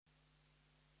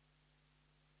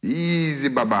Easy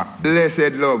Baba,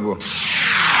 blessed love.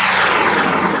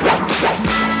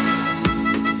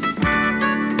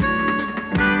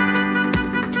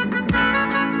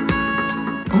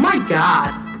 Oh my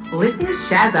God! Listen to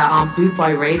Shazza on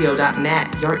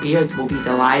bootboyradio.net. Your ears will be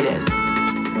delighted.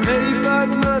 Hey bad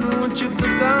man, won't you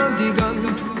put down the gun?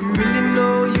 You really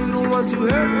know you don't want to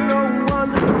hurt no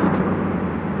one.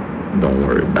 Don't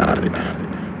worry about it.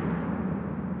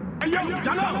 Hey yo,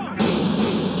 Dano!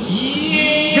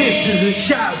 Yeah! This is a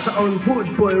Shazza on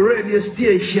Bootboy Radio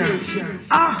Station.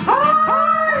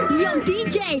 Aha! Yo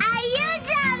DJ, are you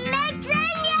done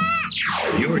mixing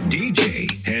yet? Your DJ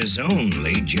has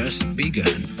only just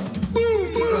begun.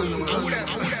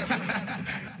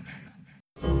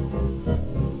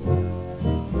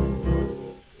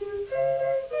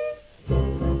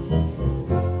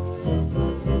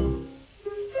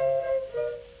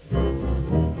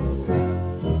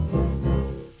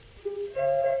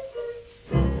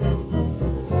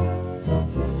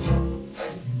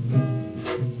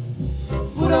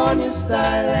 Put on your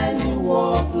style and you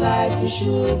walk like you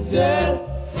should, girl.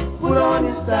 Put on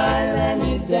your style and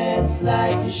you dance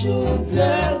like you should,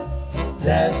 girl.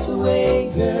 That's the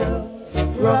way, girl.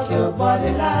 Rock your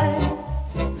body line.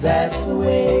 That's the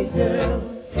way, girl.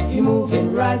 You're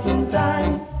moving right in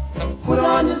time. Put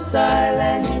on your style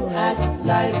and you act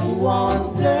like you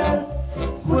want, girl.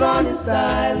 Put on your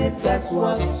style if that's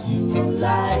what you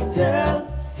like, girl.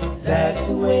 That's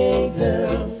the way,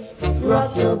 girl.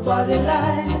 Rock your body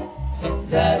line.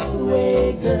 That's the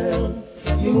way, girl.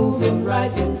 You're moving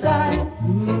right in time.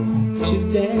 She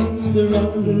danced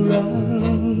around and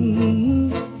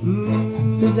round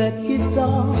to that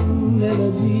guitar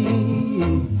melody.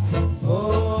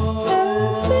 Oh,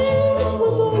 her face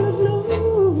was all aglow.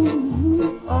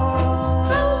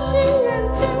 How she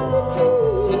enchanted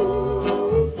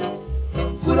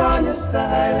me. Put on your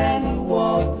style and you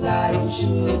walk like you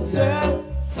should, girl.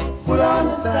 Put on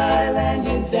your style and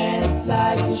you dance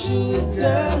like you should,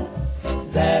 girl.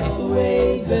 That's the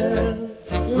way, girl.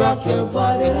 You rock your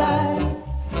body line.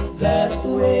 That's the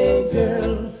way,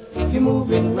 girl. You're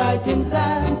moving right in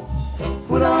time.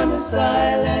 Put on your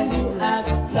style and you act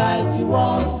like you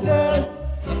want, girl.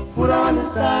 Put on your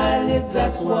style if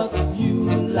that's what you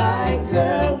like,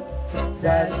 girl.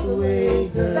 That's the way,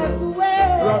 girl. That's the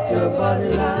way. Rock your body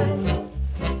line.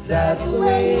 That's the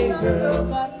way, girl.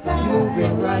 You're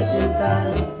moving right in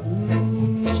time.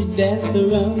 She danced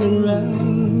around and round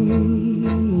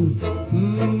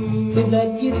to that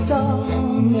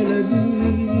guitar melody.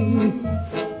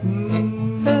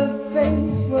 Her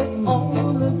face was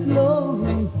all aglow.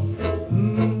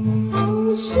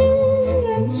 Oh, she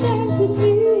enchanted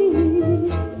me.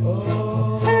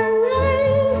 Her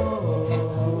eyes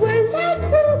were like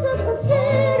those of a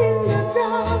kid in the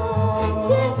dark.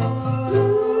 Yeah.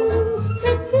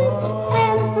 The kiss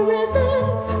and forever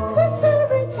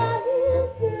whispering my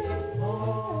ears.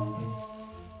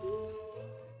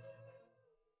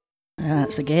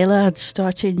 That's the Gaylord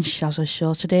starting Shazza's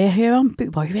show today here on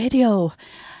Bootboy Radio.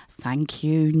 Thank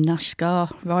you,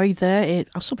 Nashgar Roy there.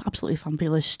 Some absolutely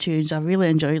fabulous tunes. I really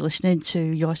enjoyed listening to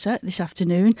your set this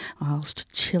afternoon whilst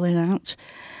chilling out.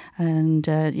 And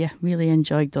really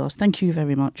enjoyed those. Thank you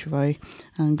very much, Roy.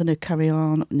 I'm going to carry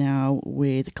on now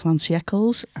with Clancy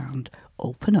Eccles and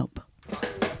Open Up.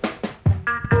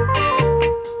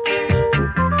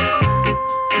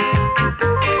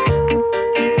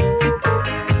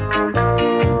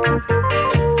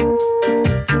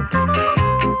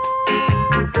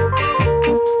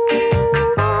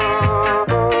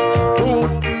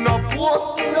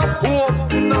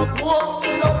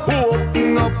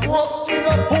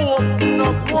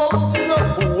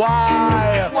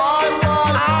 Why,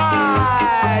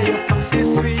 you pussy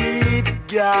sweet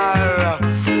girl?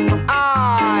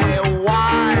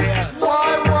 Why,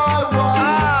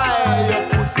 you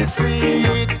pussy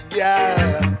sweet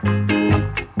girl?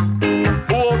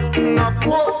 Open up,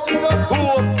 open up,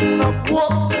 open up,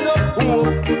 open up,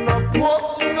 open up,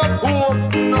 open up,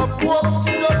 open up,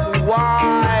 open up. Why,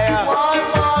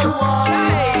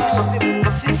 the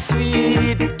pussy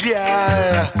sweet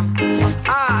girl?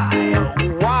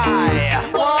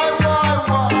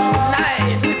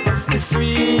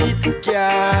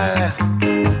 Girl,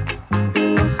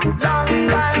 long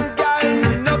time girl,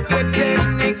 me no get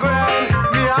any grand.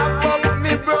 Me have up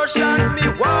me brush and me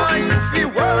wine fi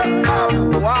work up.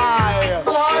 Why?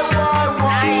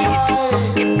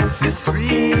 Nice, pussy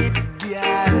sweet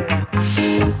girl.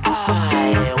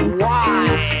 Why?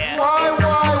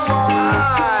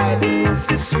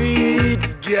 Pussy sweet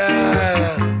girl.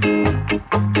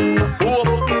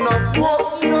 Open up,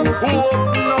 open up,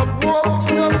 open up,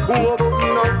 open up, open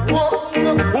up.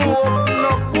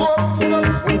 Open up,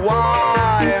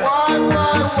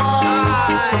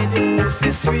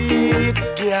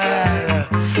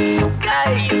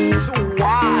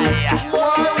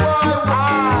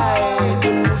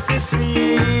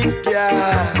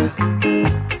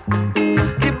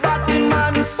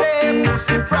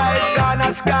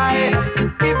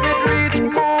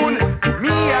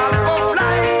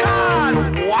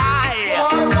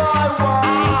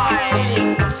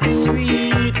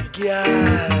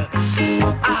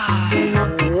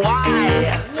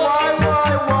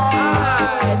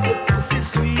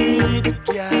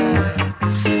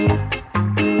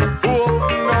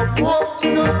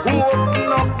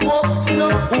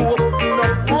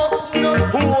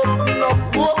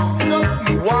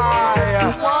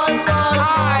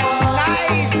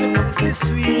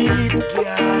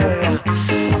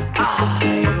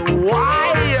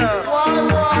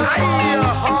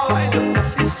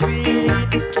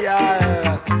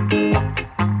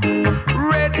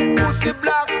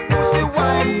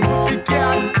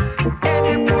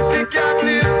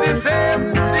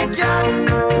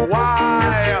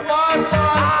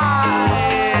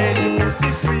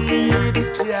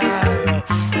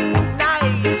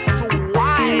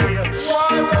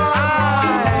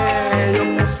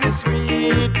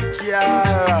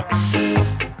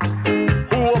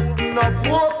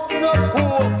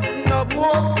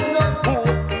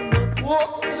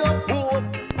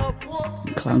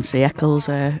 Clancy Eccles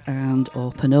there and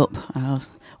Open Up.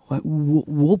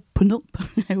 Open Up,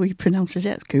 how he pronounces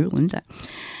it. It's cool, isn't it?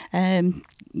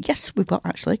 Yes, we've got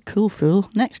actually Cool Fool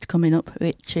next coming up,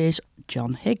 which is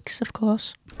John Higgs, of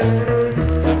course. Keep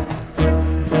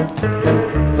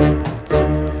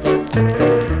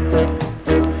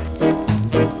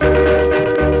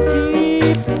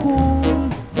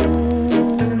cool,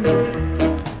 fool,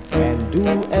 and do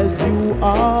as you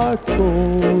are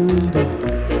told.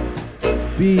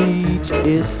 Speech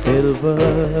is silver,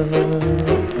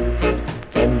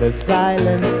 and the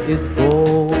silence is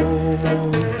gold.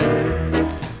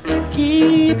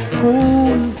 Keep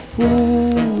cool,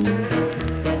 fool,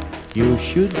 you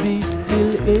should be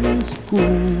still in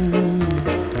school.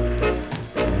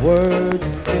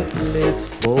 Words fitly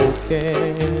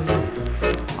spoken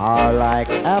are like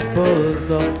apples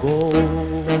of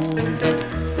gold.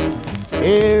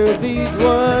 Hear these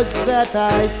words that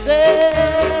I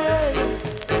say,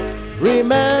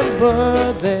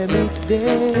 remember them each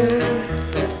day.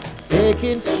 Take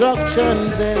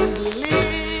instructions and live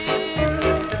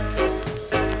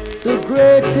the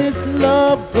greatest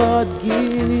love God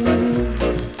gives.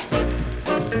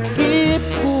 Keep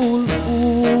cool,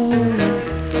 fool,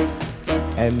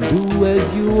 and do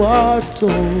as you are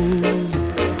told.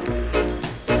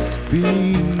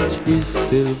 Speech is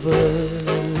silver,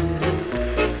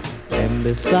 and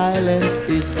the silence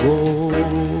is gold.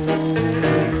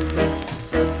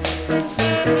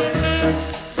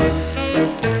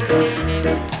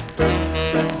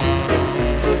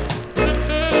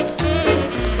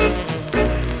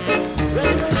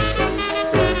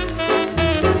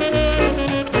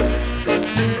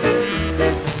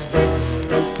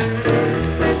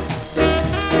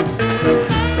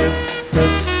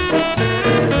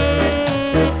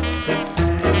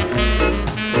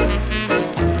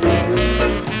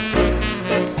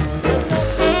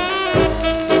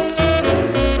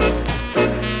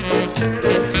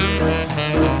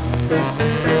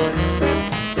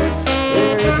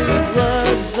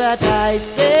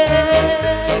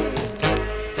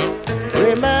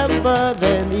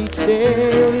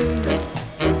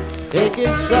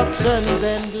 Instructions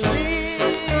and live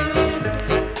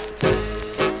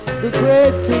the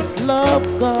greatest love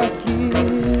God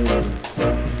gives.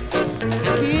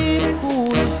 Keep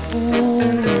cool, fool,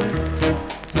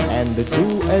 and do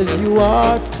as you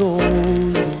are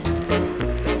told.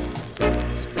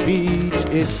 Speech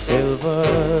is silver,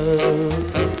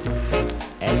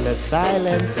 and the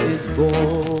silence is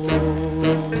gold.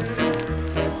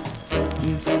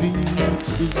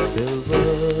 Speech is silver,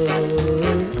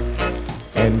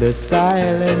 and the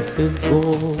silence is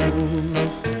gold.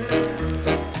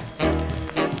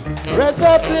 Dress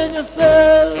up in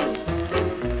yourself,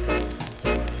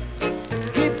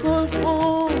 keep cool,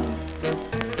 fool.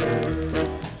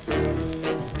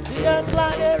 See that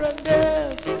fly here and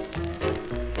there.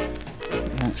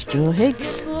 That's Joe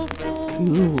Higgs,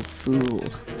 Cool Fool.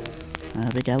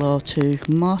 Big hello to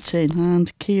Martin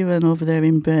and Kieran over there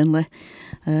in Burnley.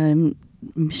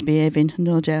 Misbehaving,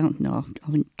 no doubt. No,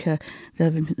 I think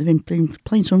they've been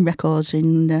playing some records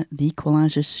in the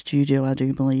Equalizers studio, I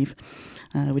do believe.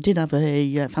 We did have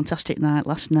a fantastic night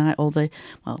last night. I think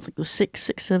it was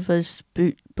six of us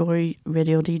Boot Boy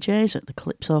radio DJs at the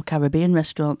Calypso Caribbean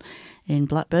restaurant in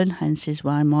Blackburn, hence is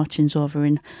why Martin's over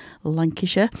in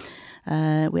Lancashire.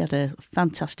 We had a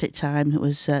fantastic time. It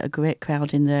was a great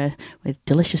crowd in there with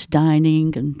delicious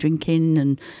dining and drinking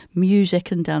and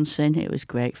music and dancing. It was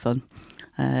great fun.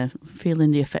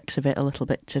 Feeling the effects of it a little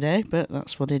bit today, but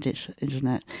that's what it is,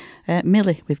 isn't it?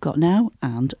 Millie, we've got now,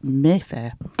 and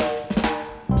Mayfair.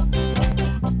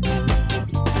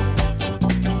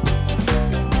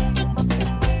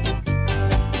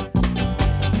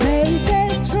 Mayfair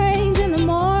strange in the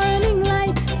morning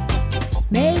light,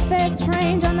 Mayfair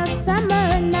strange on a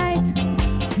summer night,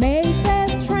 Mayfair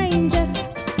strangest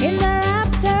in the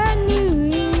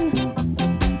afternoon,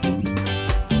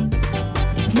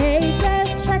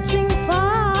 Mayfair stretching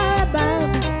far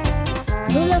above,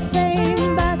 full of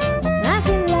fame but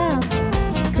lacking love.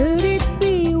 Could it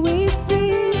be we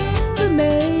see the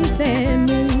Mayfair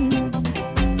moon?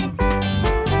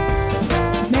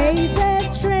 Mayfair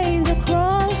strange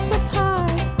across the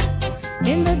park,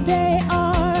 in the day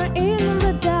or in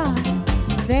the dark.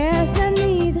 There's no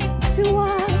need to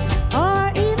walk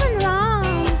or even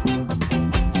run.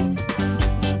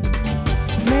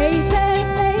 Mayfair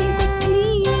face is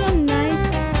clean and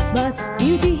nice, but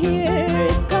beauty here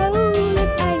is cold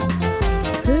as ice.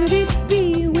 Could it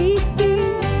be we see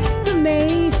the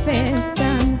Mayfair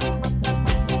sun?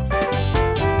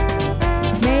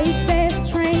 Mayfair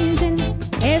strange in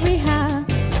every heart,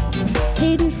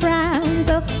 hidden frowns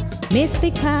of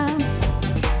mystic power,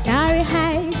 starry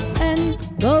heights and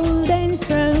golden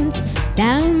thrones.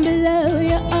 Down below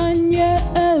you're on your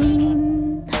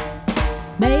own.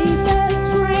 Mayfair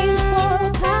strange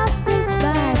for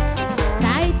passers-by,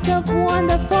 sights of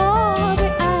wonder for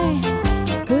the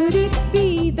eye. Could it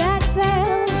be that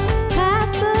they'll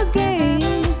pass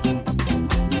again?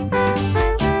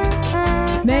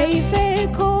 Mayfair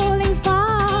calling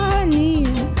far and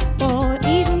near, for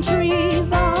even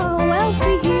trees are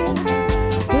wealthy here.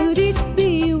 Could it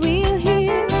be we'll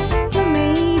hear the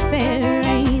Mayfair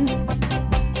rain?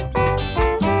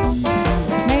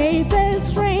 Mayfair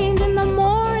strange in the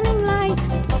morning light,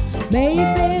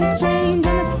 Mayfair strange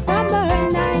in the summer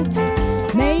night,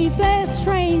 Mayfair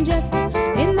strangest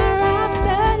in the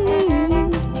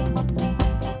afternoon.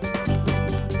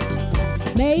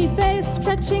 Mayfair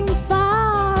stretching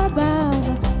far above,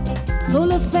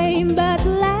 full of fame but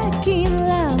lacking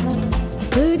love.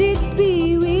 Could it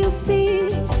be we'll see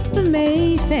the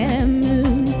Mayfair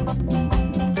moon?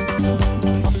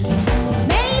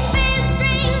 Mayfair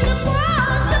strange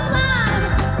across the pond,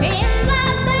 in the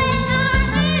day or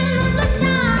in the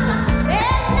dark.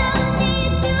 There's no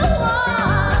need to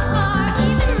walk or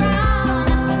even run.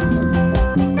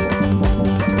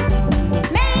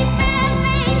 Mayfair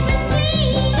face is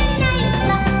clean and nice,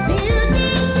 beauty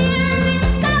here is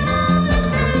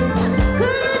colorless.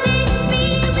 Could it be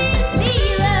we'll see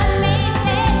the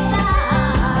Mayfair sun?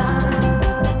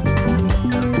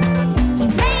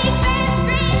 Mayfair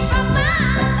strange from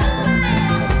passers-by,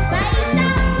 sight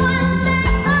of wonder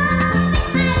of the eye.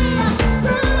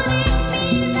 Could it be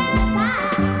that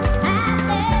past has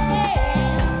their day?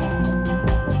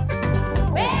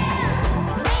 Well,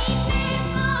 Mayfair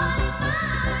calling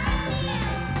far and near,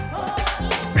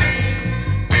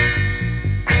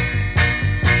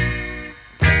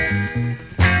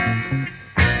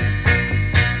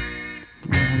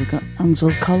 We've got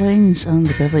Ansel Collins and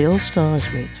the Beverly All-Stars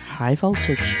with High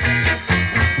Voltage.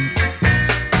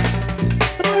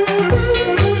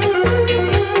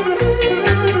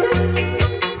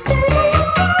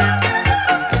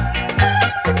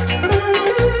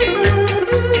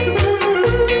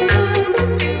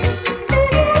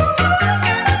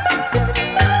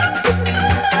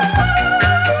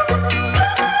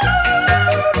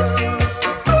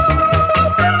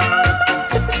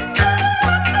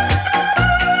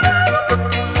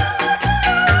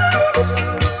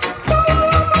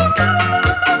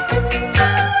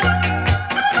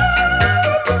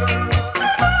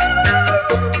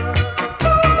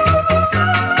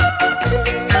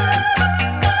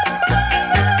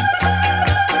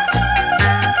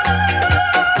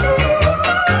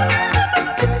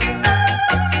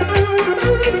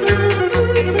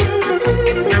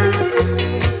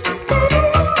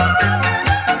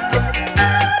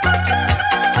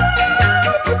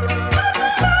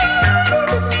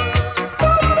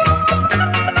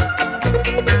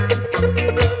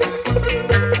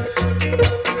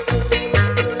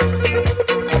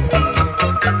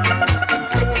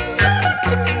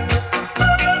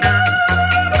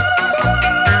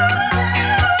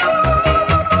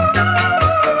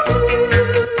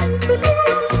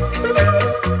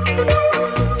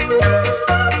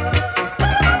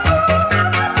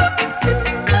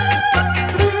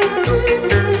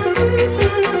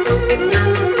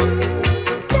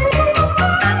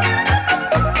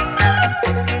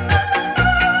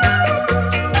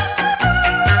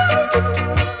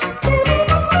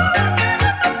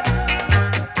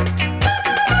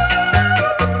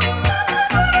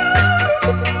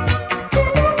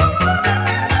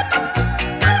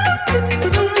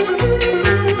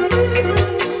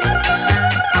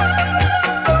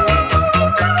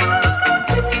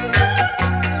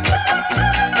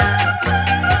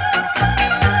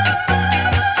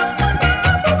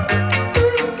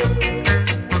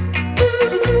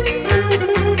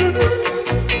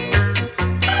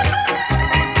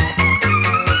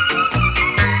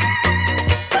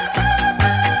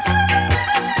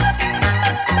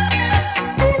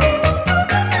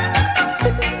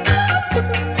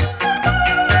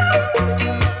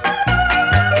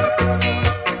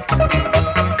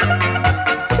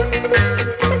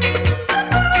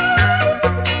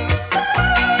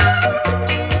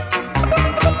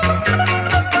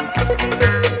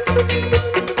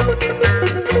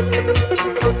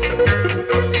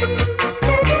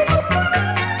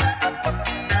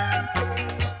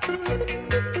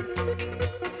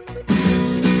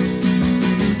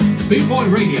 Boot Boy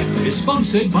Radio is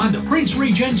sponsored by the Prince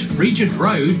Regent, Regent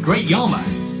Road, Great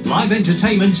Yarmouth. Live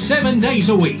entertainment 7 days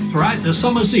a week throughout the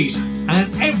summer season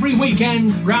and every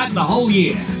weekend throughout the whole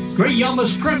year. Great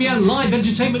Yarmouth's premier live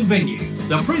entertainment venue.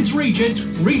 the Prince Regent,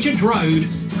 Regent Road,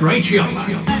 Great Yarmouth.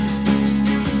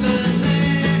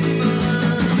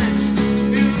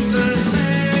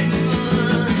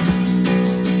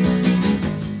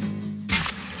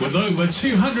 With over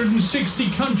 260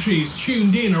 countries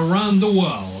tuned in around the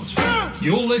world,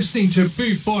 you're listening to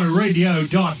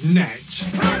bootboyradio.net.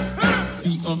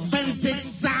 The authentic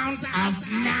sound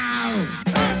of now.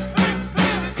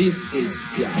 This is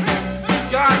Ska.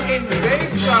 Ska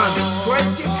Invasion,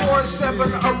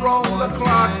 24/7 around the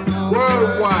clock,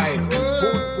 worldwide.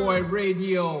 Bootboy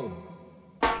Radio.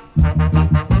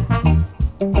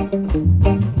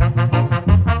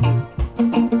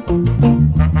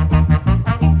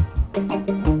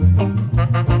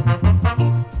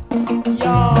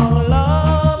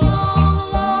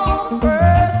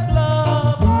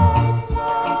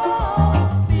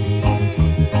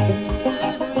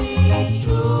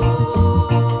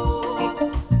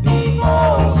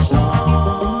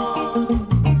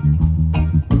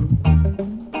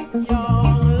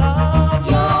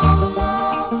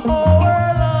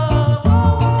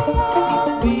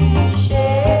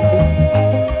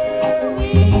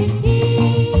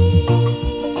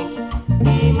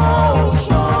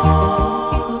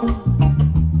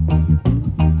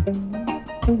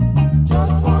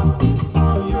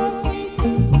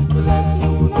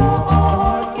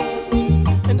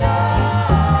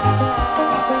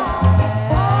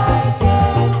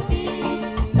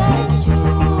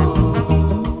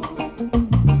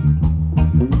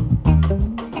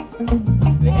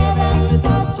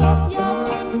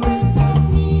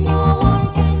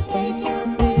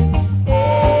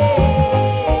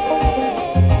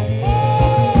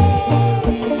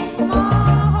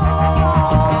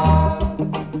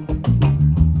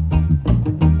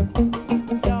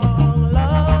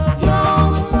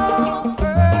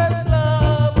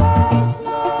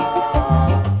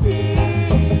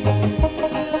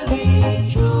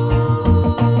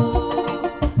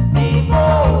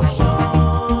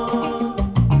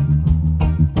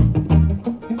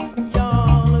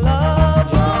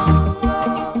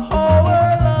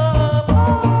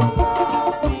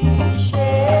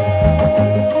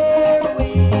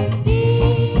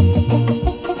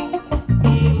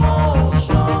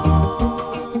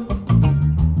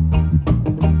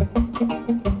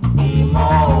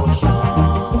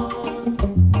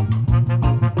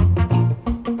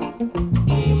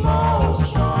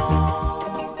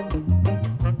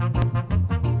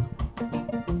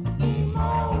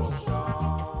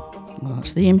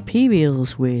 The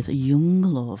Imperials with Young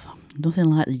Love.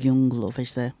 Nothing like the young love,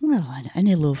 is there? Well,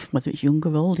 any love, whether it's young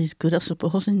or old, is good, I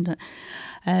suppose, isn't it?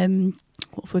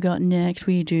 What have we got next?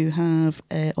 We do have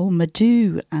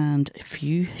Madhu and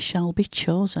Few Shall Be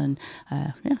Chosen.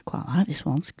 Yeah, quite like this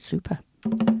one. It's super.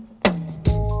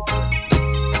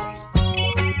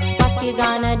 What you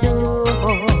gonna do?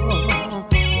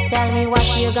 Tell me what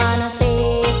you gonna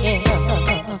say.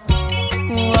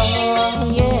 Oh,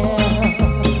 yeah.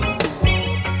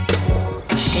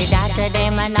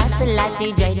 Them are not so like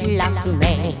the dreadlocks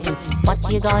man. What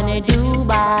you gonna do,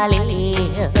 Bali?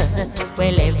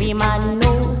 Well, every man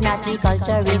knows that the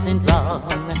culture isn't wrong.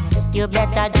 You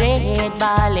better dread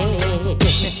Bali.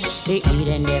 The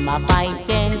Eden them a fight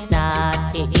against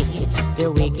naughty.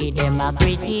 The wicked them a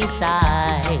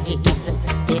criticize.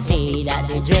 They say that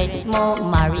the dread smoke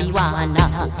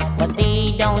marijuana, but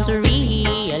they don't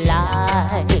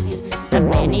realize that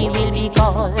many will be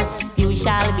called, few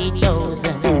shall be chosen.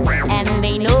 And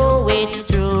they know it's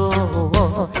true.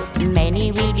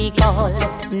 Many will be called,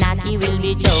 naughty will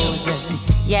be chosen.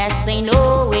 Yes, they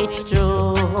know it's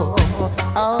true.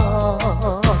 Oh,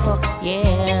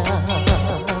 yeah.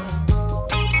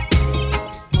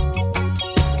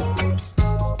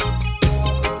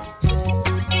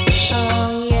 Oh,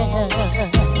 yeah.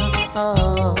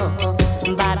 Oh,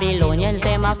 Babylonians,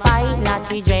 them a fight,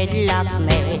 naughty dreadlocks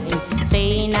men.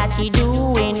 Say naughty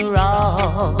doing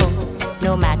wrong.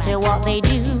 No matter what they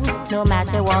do, no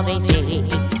matter what they say,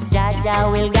 Jaja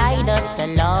will guide us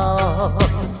along.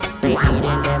 They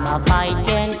in them a fight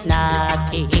against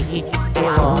naughty. They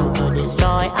want to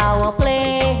destroy our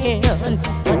plan.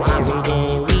 But every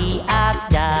day we ask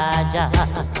Jaja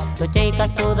to take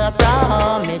us to the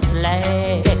promised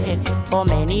land. For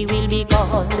many will be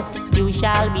called, you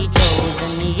shall be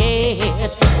chosen.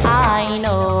 Yes, I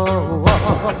know.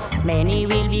 Many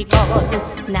will be called,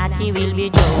 naughty will be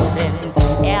chosen.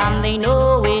 And they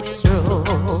know it's true.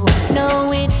 Know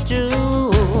it's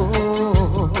true.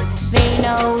 They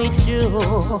know it's true.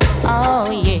 Oh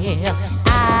yeah,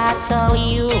 I tell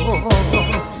you.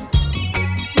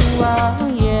 Oh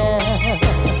yeah.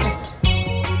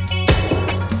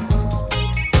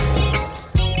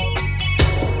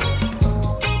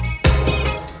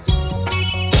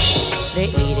 They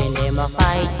eating them a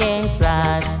fight against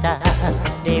Rasta.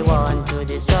 They want to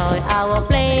destroy our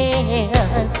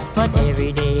plan. But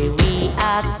every day we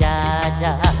ask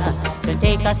Jaja to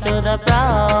take us to the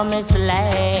promised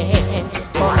land.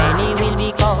 For many will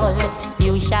be called,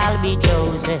 you shall be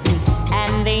chosen,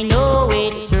 and they know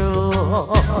it's true.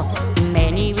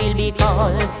 Many will be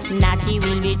called, Natty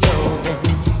will be chosen.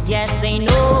 Yes, they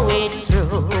know it's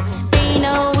true. They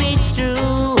know it's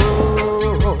true.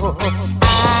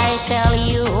 I tell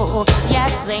you,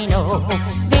 yes, they know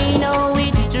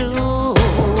it's true.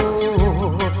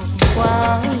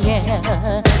 Well,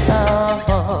 yeah,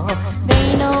 oh,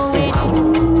 they know it's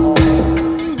true.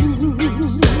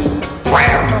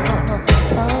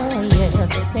 Oh, yeah,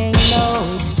 they know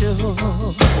it's true.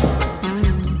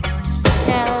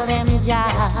 Tell them,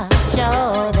 Jah,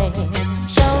 show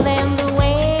them the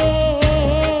way.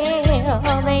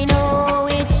 Oh, they know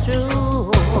it's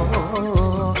true.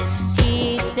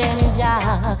 Teach them,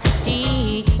 Jah,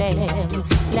 teach them.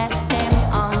 Let them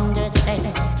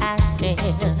understand. I said,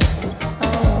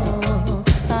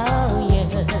 oh,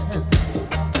 yeah.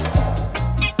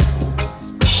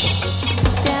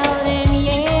 Tell them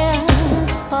yes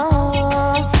for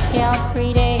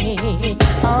every day.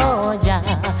 Oh, Jah,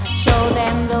 show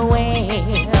them the way.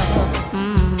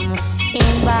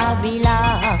 In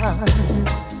Babylon,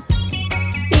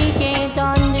 they can't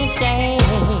understand.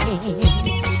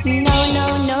 No, no,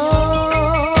 no,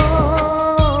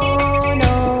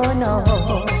 no, no.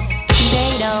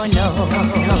 They don't know.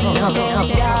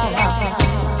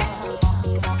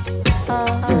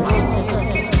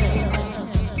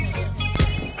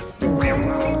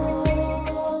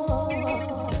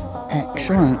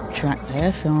 Excellent track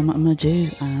there from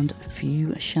Madhu and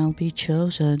Few Shall Be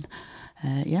Chosen.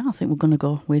 Yeah, I think we're going to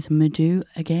go with Madhu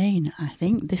again. I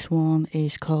think this one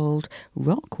is called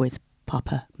Rock with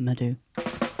Papa Madhu.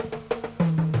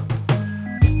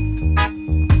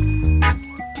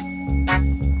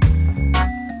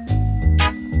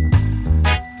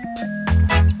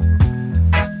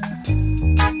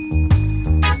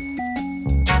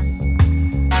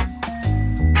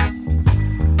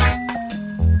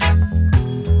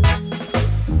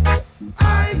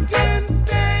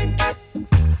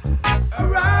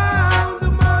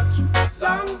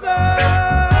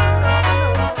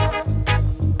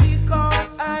 Because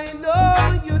I know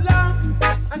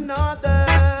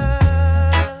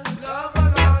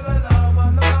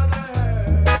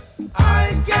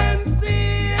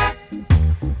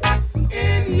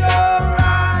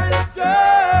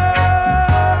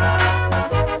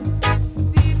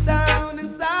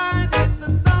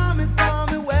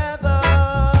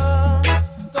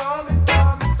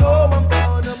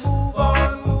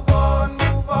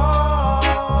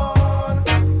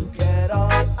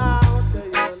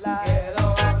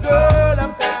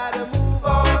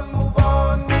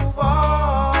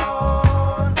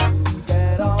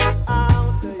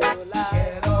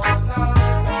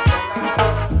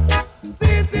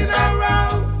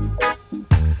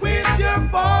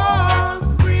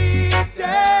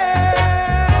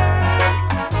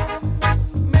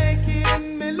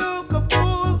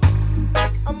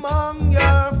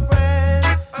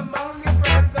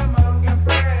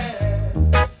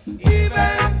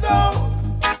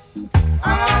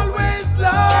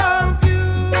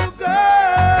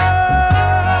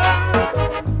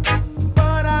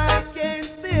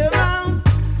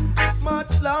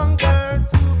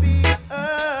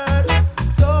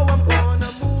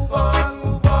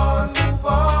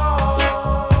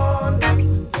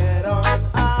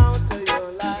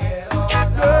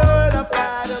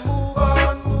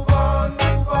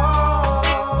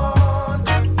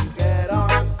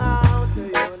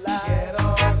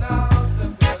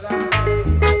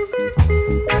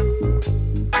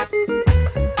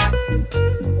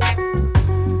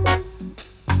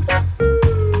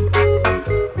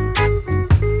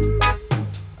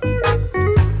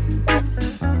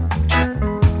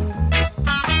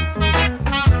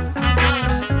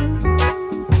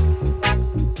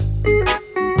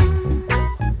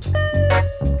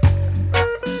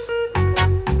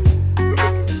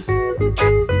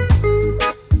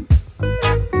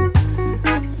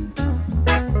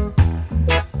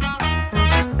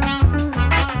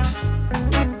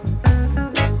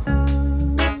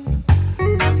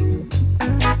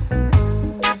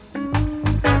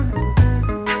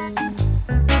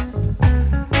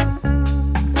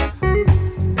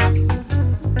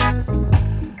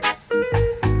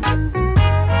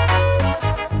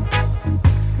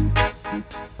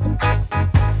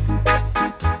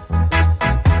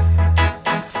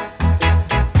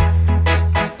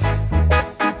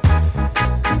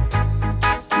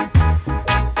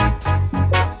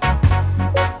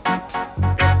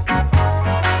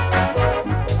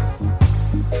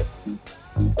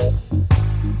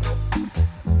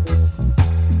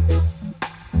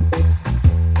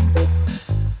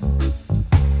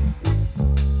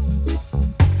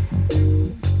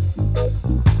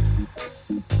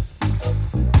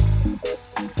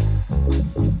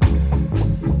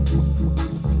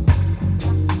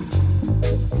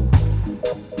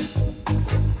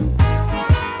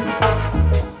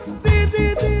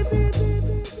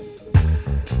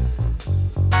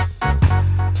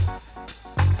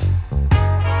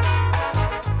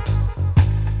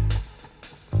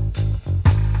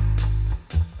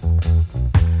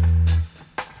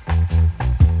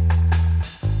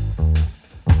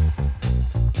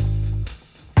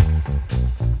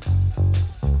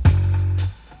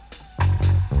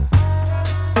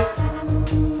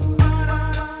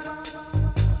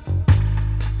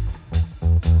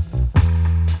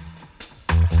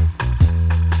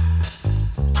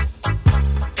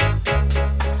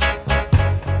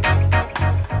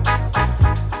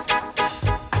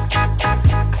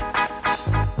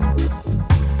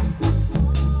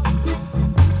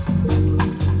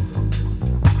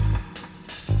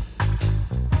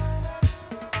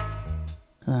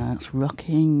That's rock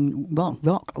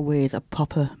with a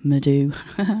Papa Madoo.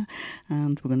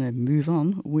 And we're going to move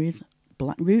on with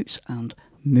Black Roots and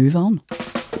Move On.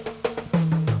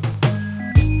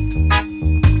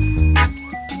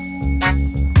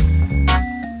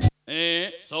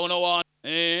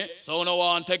 So no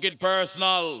one take it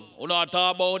personal. Who not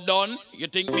talk about done? You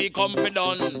think me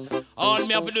confident? All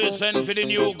me have to do is send for the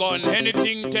new gun.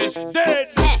 Anything test dead.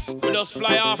 We just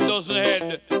fly off dozen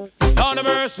head. Down the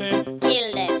mercy.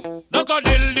 Kill them. Duck a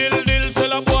dill.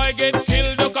 Sell a boy get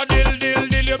killed. Duck a dill.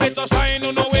 You better sign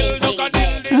on the will. Duck a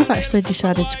dill. I've actually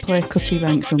decided to play Cutty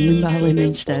Ranks from Limb by Limb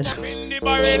instead. Limb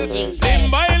by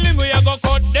limb we a go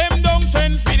cut them down.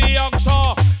 Send for the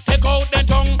oxa. Take out the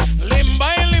tongue. Limb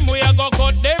by limb we a go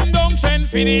cut them down. Send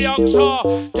for the oxa.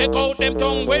 Take out them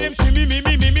tongue. When them see me,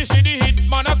 see the hit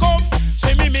man a come.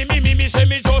 See me, say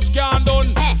me just can't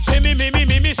done. See me,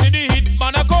 see the hit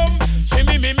man a come. See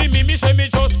me, say me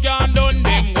just can't done.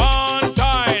 Them one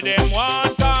tie. They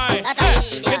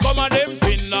come a them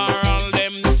funeral.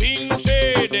 Them things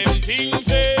say.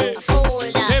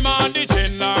 Them are the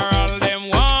general. Them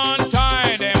one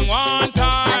tie. They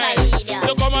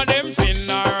come a them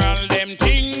funeral. Them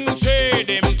things say.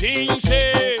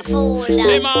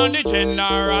 Them are the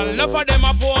general. Enough of them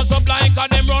a pose up like a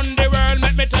them run the world.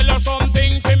 Let me tell you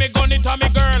something. For me gun it a me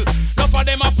girl. Enough of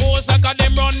them a pose like a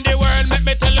them run the world. Let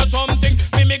me tell you something.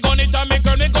 For me gun it a me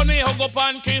girl. Me gun me hug up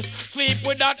and kiss. Sleep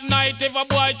with that night. If a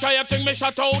boy try a thing, me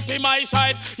shut out in my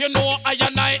side. You know I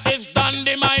and I is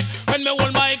dynamite. When me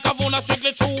hold microphone a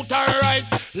strictly truth and right.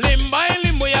 Limb by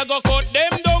limb we a go cut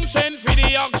them down. Send for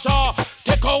the oxa.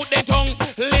 Take out the tongue.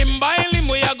 Limb by limb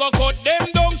we a go cut them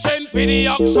down. Send for the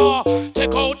oxa.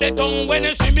 Take out the tongue. When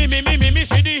you see me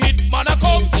see the hit man a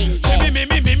come.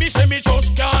 See me say me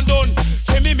just can't done.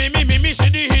 See me see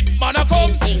the hit man a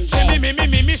come. See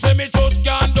me say me just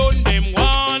can't done. Them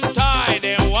one tie.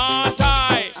 They come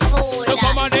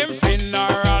on them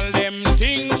funeral. Them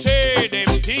things say.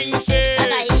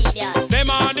 Them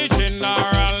are the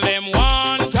general. Them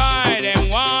one tie. They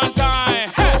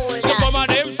come on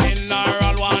them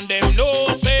funeral. One them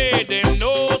no say.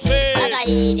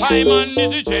 I man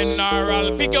is the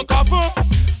general. Pick your coffin.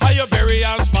 Are your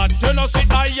burial spot? You know see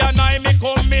I and I me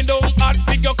coming down at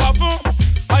pick your coffin.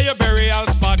 Are your burial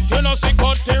spot? You know see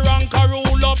cut the rank a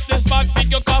rule up the spot.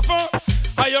 Pick your coffin.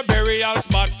 Are your burial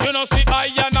spot? You know see I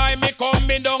and I me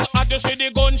coming down at you see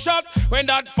the gunshot. When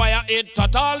that fire hit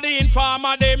at all the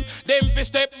informer them be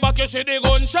step back you see the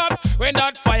gunshot. When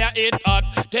that fire hit at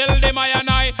tell them I and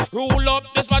I rule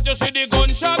up the spot you see the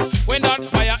gunshot. When that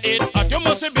fire hit at you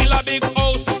must build a big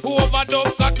house. Who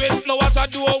overdove got with flowers a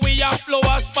door we have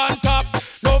flowers span top.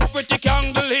 No pretty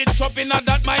candle hitch up in a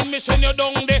that mind me send you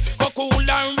down there. Go cool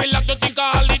and relax you think a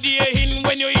holiday in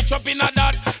when you hitch up in a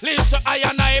that. Listen I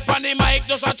and I on the mic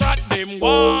just a chat. Them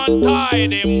one tie.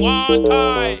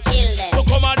 Kill them. To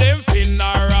come a them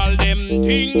funeral. Them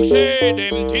things say.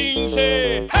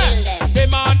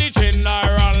 Them are the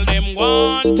general. Them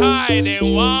one tie.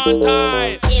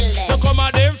 Kill them. To come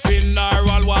a them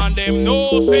funeral. One them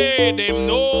no say.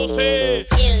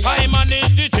 I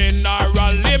manage the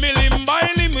general. Limb by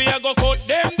limb we a go cut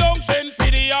them down. Send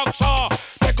for the oxa.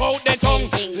 Take out the tongue.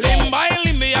 Limb by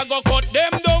limb we a go cut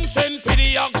them down. Send for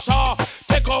the oxa.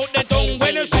 Take out the tongue.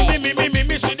 When you see me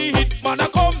see the hit man a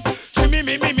come. See me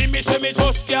say me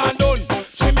just can't done.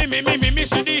 See me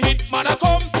see the hit man a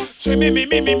come. See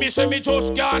me say me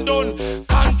just can't done.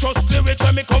 Can't trust lyrics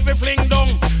and me coffee fling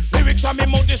down. Lyrics and me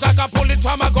mouth is like a bullet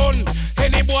from a gun.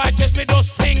 Any boy test me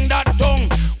just fling that tongue.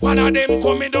 One of them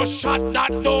come in just shot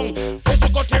that down. Press to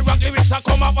cut the rock lyrics and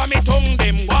come up on me tongue.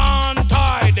 Them one tie.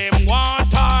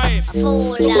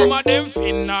 To come at them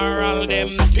funeral.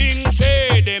 Them things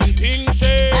say.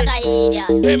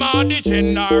 Them are the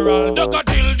general. Duck a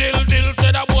dill.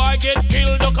 Say that boy get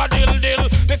killed. Duck a dill.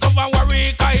 Pick up and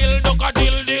Warwick Hill. Duck a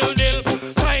dill.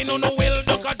 Sign on the will.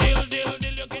 Duck a dill.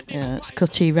 Yeah, it's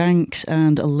Cutty Ranks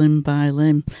and a Limb by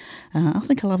Limb. I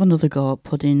think I'll have another go at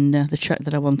putting the track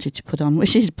that I wanted to put on,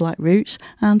 which is Black Roots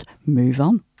and Move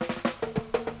On.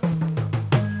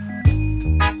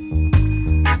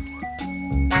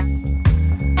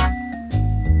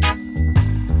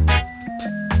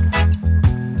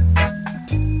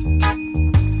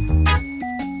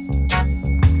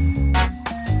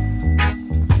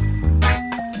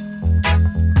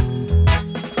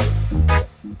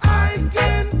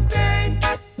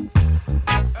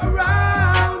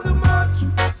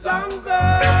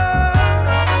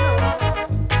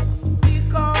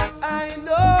 Because I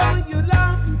know you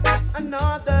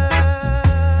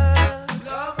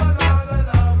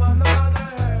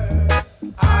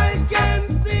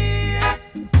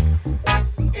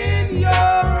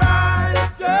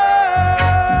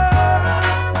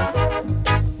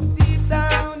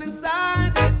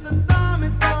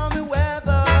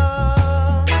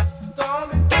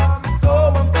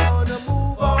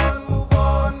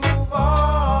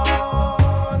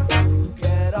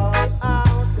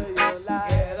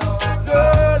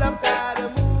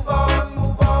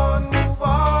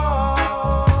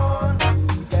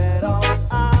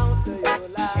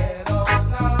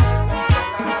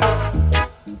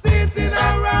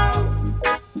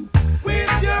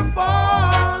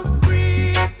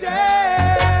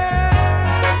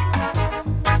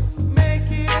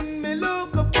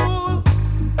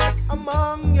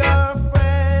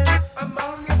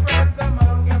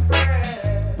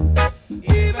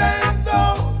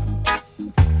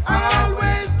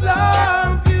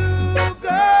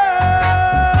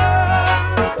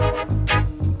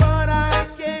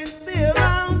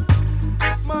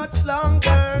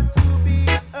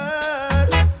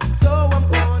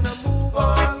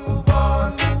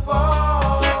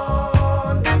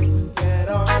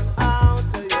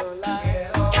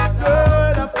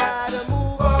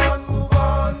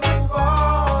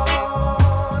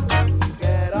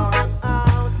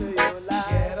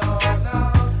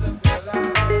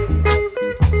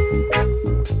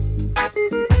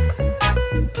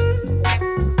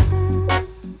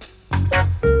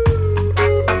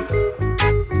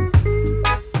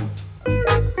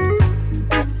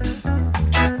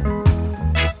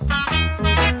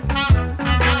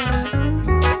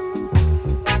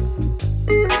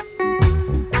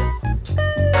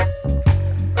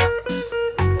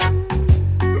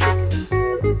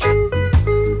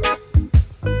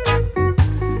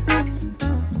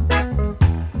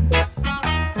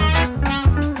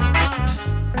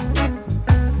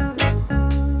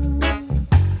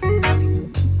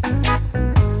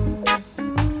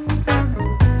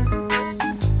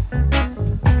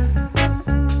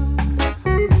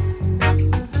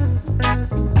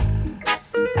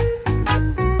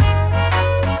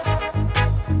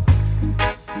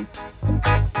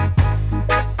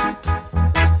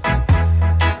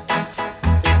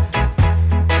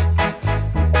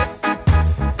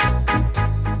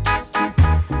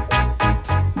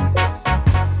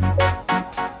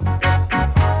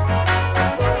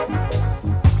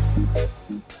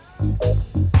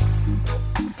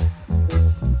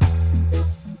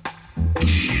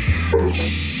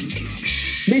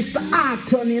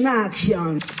Milton in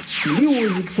action.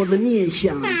 Music for the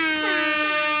nation.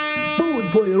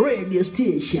 Boot Boy Radio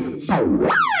Station.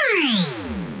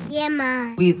 Yeah,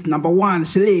 man. With number one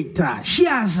selector,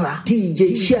 Shazza.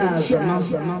 DJ Shazza.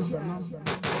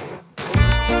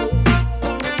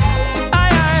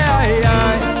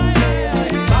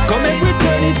 Come make we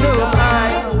turn it up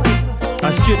high.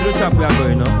 And straight to the top we are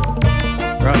going now.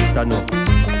 Rasta no.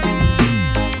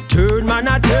 Turn man,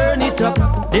 I turn it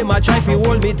up. They might try to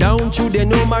hold me down. True, they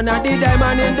know man, I the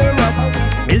diamond in the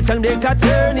rough. Milton, they can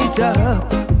turn it up.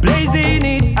 Blazing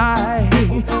it high.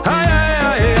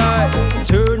 High.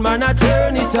 Turn man, I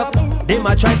turn it up. They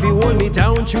might try to hold me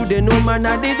down. True, they know man,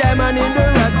 I the diamond in the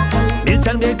rough.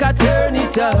 Milton, they can turn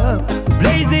it up.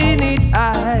 Blazing it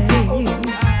high.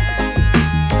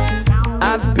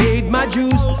 I've paid my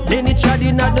dues, many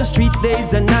trotting on the streets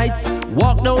days and nights.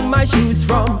 Walk down my shoes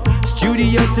from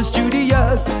studios to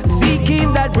studios,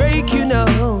 seeking that break, you know.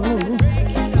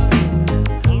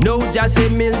 No, just say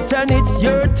Milton, it's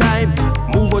your time.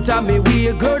 Move out of me, we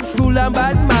a good fool and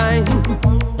bad mind.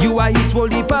 You are hit will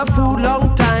heap of food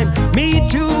long time. Me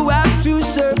too have to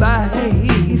survive.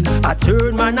 I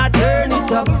turn man, I turn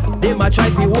it up. They might try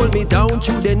to hold me down.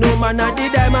 True, they know man, I the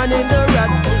diamond in the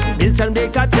rat. Milton, they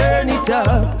can turn it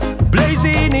up.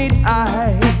 Blazing it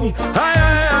high.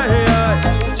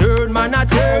 High. Turn man, I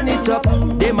turn it up.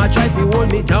 They might try to hold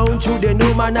me down. True, they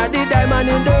know man, I the diamond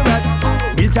in the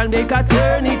rat. Milton, they can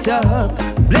turn it up.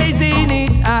 Blazing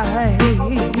it high.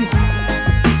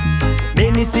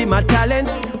 Many see my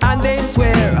talent and they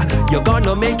swear you're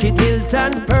gonna make it,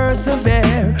 Milton,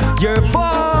 persevere. Your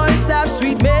voice has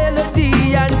sweet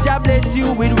melody and Jah bless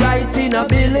you with writing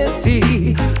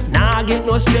ability. Now I get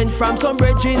no strength from some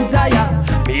brethren Zaya.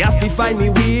 Me have to find me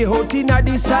way out in a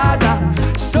this saga.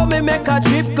 So me make a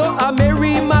trip go a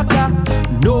Merry-Maca.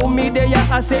 Know me there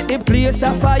I set the place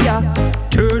afire.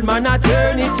 Turn man, I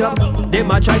turn it up. They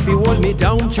might try to hold me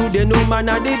down. True, they know man,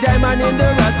 I the diamond in the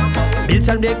rat.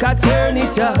 Milton, they can turn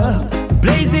it up.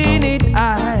 Blazing it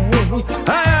high.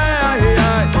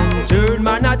 High. Turn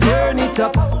man, I turn it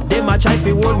up. They might try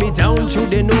to hold me down. True,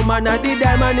 they know man, I the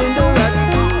diamond in the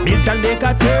rat. Milton, they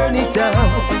can turn it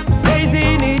up.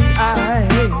 Blazing it high.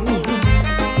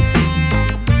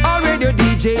 All radio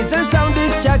DJs and sound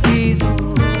disc jockeys,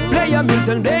 play a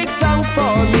Milton Blake song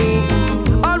for me.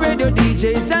 All radio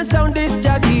DJs and sound disc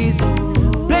jockeys,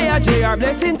 play a JR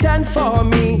Blessing 10 for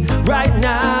me. Right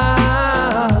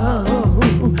now.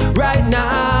 Right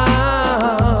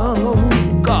now.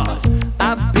 Cause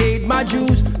I've paid my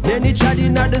dues. Many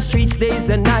trotting on the streets days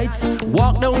and nights.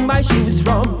 Walk down my shoes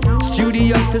from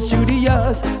studios to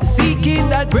studios, seeking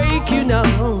that break, you know.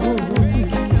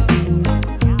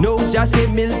 No, just say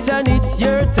Milton, it's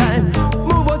your time.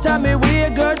 Move out of me way,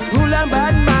 good fool and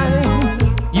bad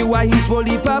mind. You are hit will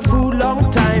heap of food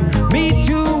long time. Me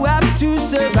too have to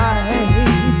survive.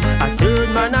 I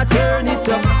turn man, I turn it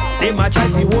up. They might try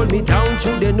to hold me down.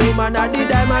 True, they know man, I the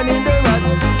diamond in the rat.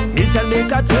 Milton,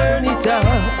 make a turn it up.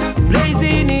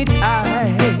 Blazing it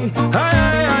high.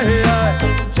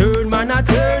 High. Turn man, I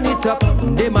turn it up.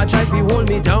 They might try to hold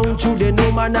me down. True, they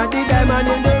know man, I the diamond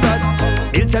in the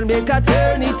rat. Milton, make a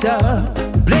turn it up.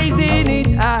 Blazing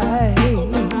it high.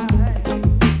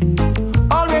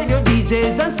 All radio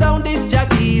DJs and sound disc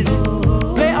jockeys,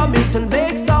 play a Milton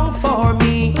Blake song for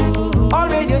me. All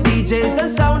radio DJs and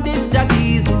sound disc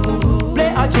jockeys,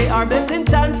 play a JR Blessing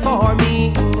 10 for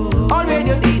me. All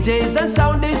radio DJs and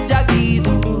sound disc jockeys,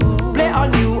 play a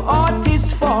new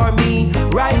artist for me.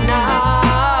 Right now.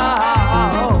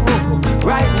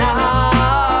 Right now.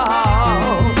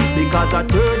 Because I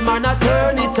turn man, I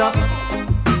turn it up.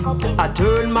 I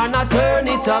turn man, I turn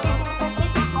it up.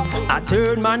 I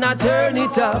turn man, I turn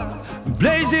it up.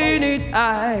 Blazing it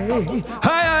high.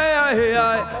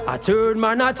 High. I turn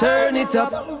man, I turn it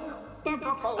up.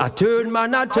 I turn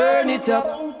man, I turn it up.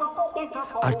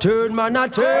 I turn man, I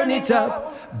turn it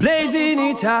up. Blazing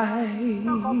it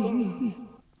high.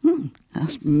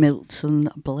 That's Milton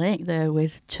Blake there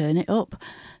with Turn It Up.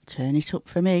 Turn it up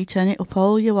for me, turn it up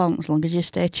all you want, as long as you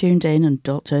stay tuned in and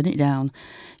don't turn it down.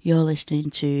 You're listening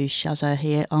to Shazza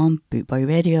here on Bootboy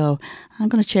Radio. I'm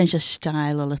going to change the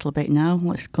style a little bit now.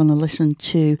 We're going to listen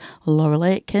to Laurel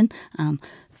Aitken and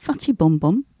Fatty Bum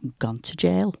Bum, Gone to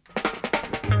Jail.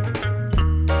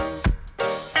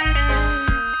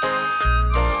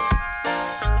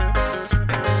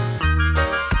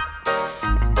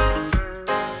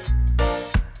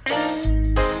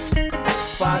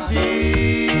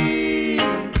 Fatty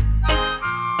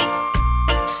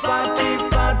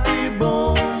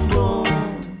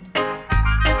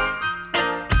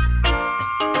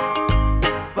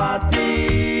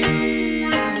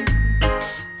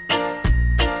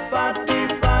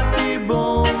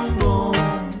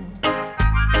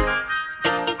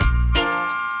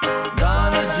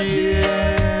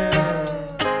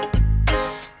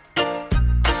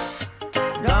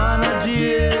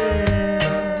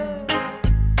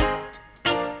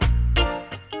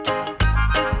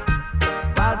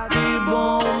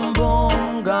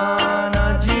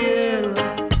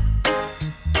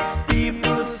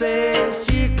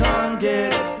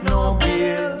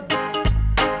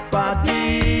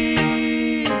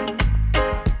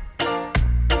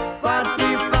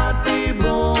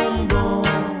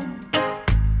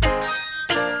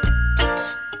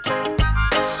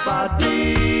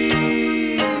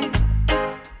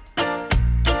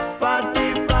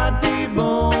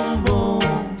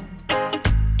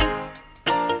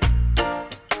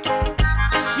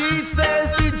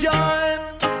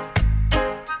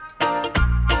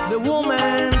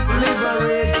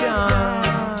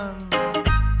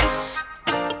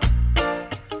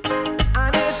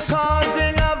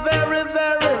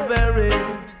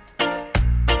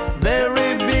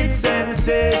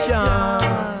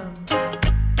station.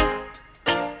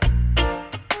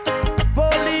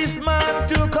 Policeman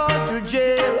took her to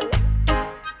jail,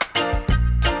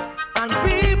 and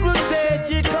people say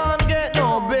she can't get no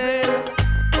bail.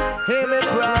 Hear me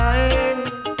crying,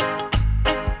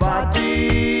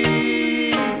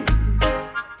 Fatty,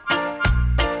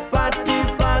 Fatty,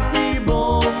 Fatty,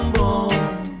 boom, boom,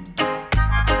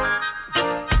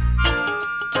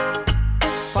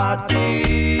 Fatty,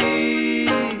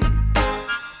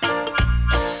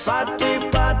 Fatty,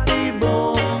 Fatty,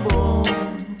 boom, boom,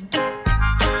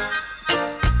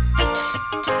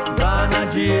 Ghana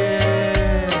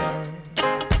jail,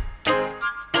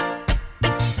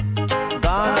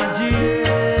 Ghana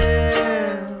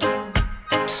jail,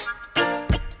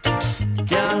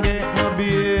 can't get no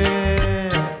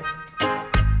beer.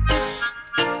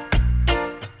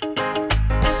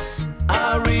 I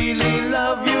really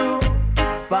love you,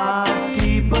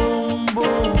 Fatty, boom,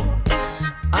 boom.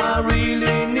 I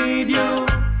really need you,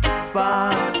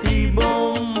 Fatty,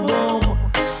 boom, boom,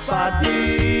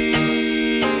 Fatty,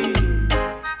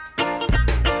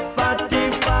 Fatty,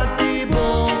 Fatty,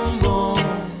 boom, boom,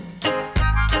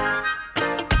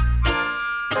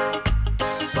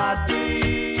 Fatty.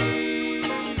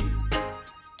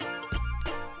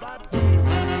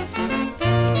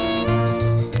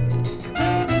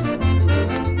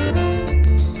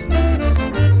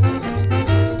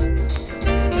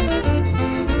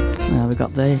 Well, we've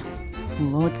got the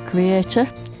Lord Creator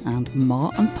and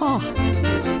Ma and Pa.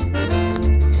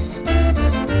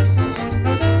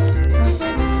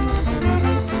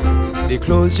 The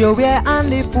clothes you wear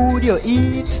and the food you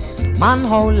eat, man,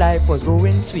 how life was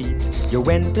going sweet. You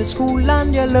went to school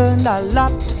and you learned a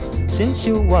lot since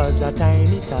you was a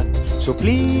tiny tot. So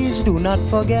please do not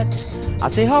forget, I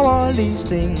say how all these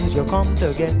things you come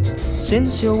to get.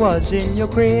 Since you was in your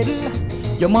cradle,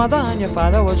 your mother and your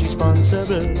father was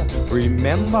responsible.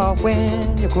 Remember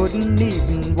when you couldn't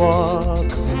even walk.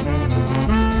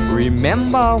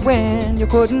 Remember when you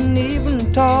couldn't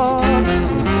even talk.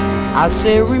 I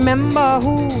say remember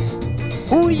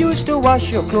who used to wash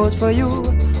your clothes for you,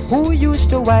 who used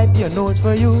to wipe your nose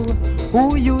for you,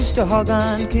 who used to hug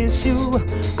and kiss you.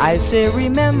 I say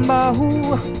remember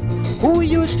who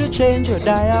used to change your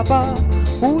diaper,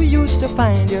 who used to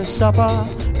find your supper.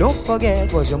 Don't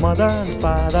forget was your mother and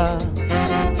father.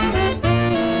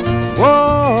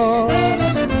 Whoa,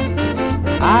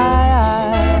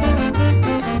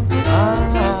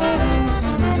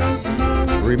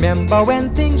 remember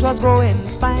when things was going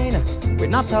fine, with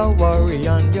not a worry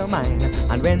on your mind.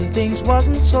 And when things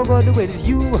wasn't so good with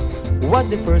you, who was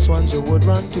the first ones you would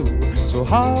run to? So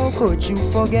how could you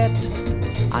forget?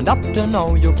 And up to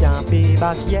now you can't pay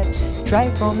back yet.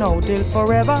 Try from now till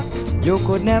forever, you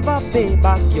could never pay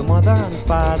back your mother and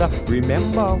father.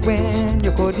 Remember when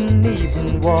you couldn't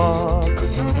even walk.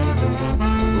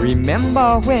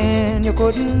 Remember when you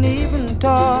couldn't even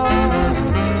talk.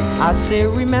 I say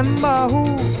remember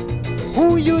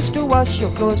who used to wash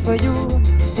your clothes for you,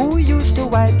 who used to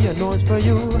wipe your nose for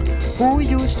you, who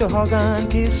used to hug and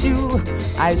kiss you.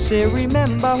 I say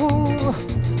remember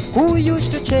who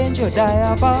used to change your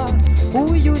diaper,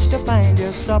 who used to find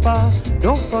your supper.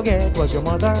 Don't forget was your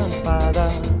mother and father.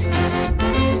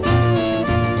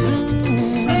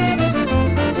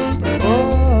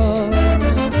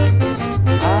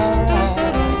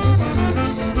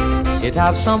 It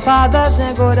have some fathers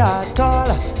ain't good at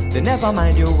all. They never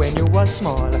mind you when you was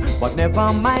small, but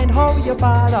never mind how your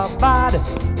father bad.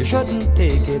 You shouldn't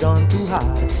take it on too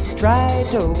hard. Try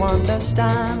to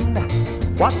understand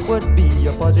what would be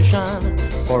your position.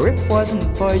 For if it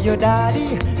wasn't for your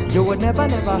daddy, you would never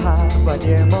have a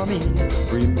dear mommy.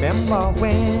 Remember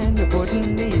when you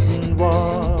couldn't even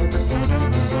walk.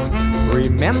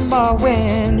 Remember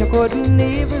when you couldn't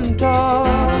even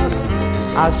talk.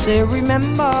 I say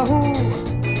remember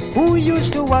who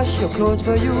used to wash your clothes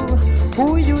for you,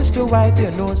 who used to wipe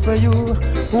your nose for you,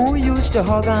 who used to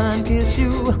hug and kiss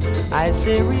you. I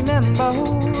say remember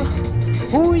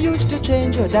who used to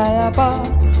change your diaper,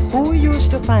 who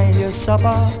used to find your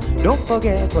supper. Don't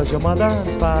forget was your mother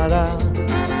and father.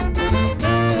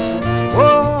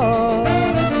 Whoa,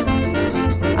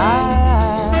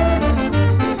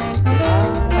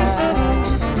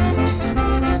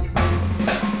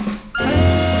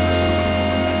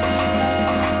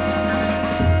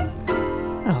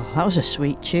 That was a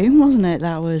sweet tune, wasn't it?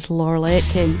 That was Laurel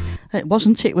Aitken. It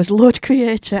wasn't, it was Lord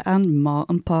Creator and Ma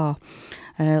and Pa.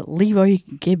 Leroy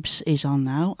Gibbs is on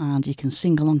now, and you can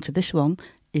sing along to this one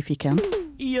if you can.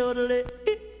 Yodelay,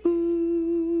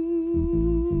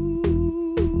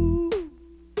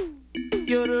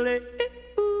 yodelay,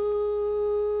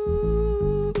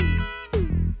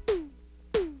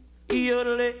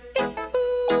 Yodelay.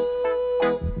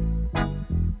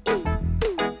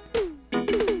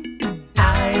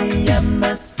 I am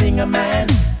a singer man.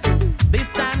 This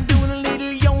time doing a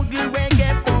little yodel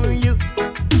reggae for you.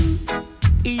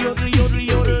 Yodel, yodel,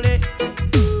 yodelay.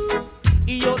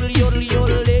 Yodel, yodel,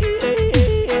 yodelay.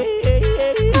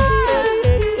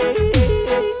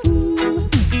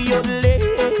 Yodelay.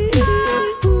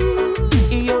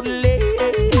 Yodelay.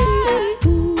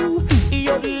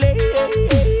 Yodelay.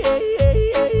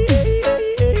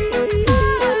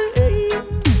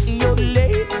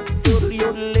 Yodelay. Yodel,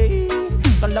 yodelay.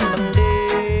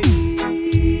 Kalam-lam-day.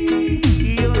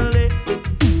 Yodelay.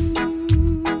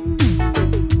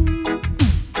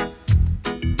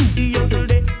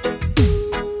 Yodelay.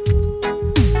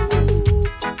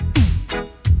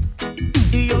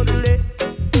 Yodelay.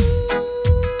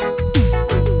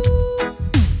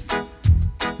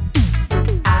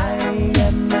 I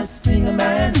am a singer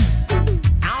man.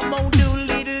 I'm gonna do a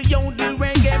little yodel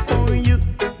reggae for you.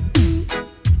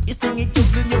 You sing it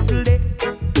yodel yodelay.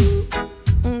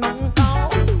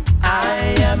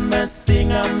 I am a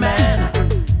singer man.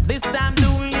 This time do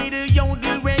a little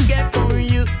yodel reggae for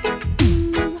you.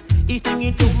 You sing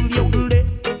it yodel yodelay.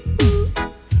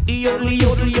 Yodel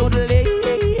yodel yodelay.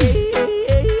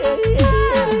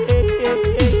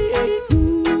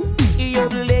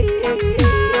 Yodelay. Yodelay.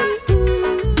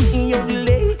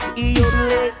 Yodelay. Yodelay.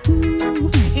 Yodelay.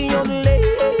 Yodelay.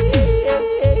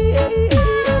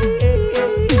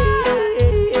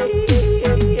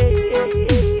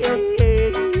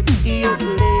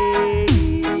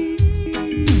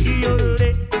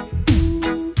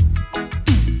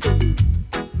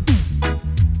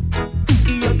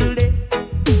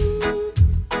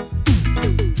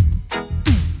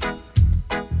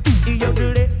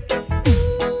 Yodelay.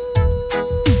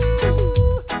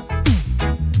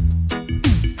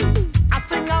 I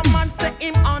sing a man say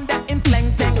him under him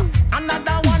slang thing.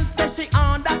 Another one say she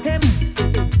under him.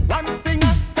 One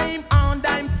singer say him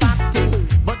under him fat thing.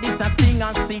 But this a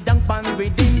singer sit down pan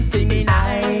with him singing.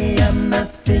 I am a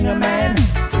singer man.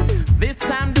 This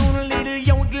time doing a little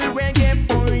yodel reggae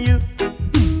for you.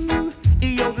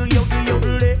 Yodel yodel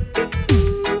yodelay.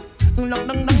 Dun, dun,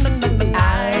 dun, dun, dun, dun.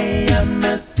 I am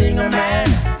a singer man.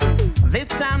 This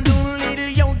time doing a little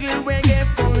yodel reggae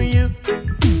for you.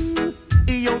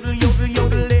 Yodel yodel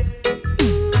yodelay.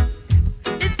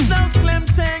 It's no slim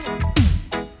thing.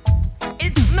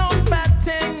 It's no fat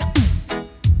thing.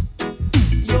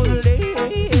 Yodelay.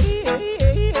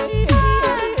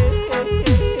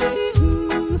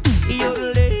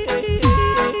 Yodelay.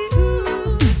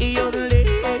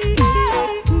 Yodelay. Yodelay.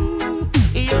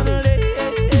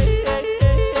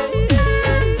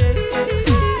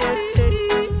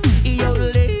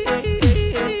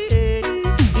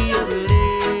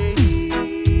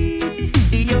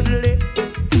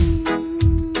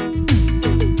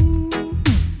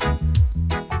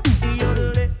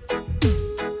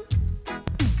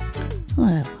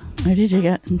 Well, how did you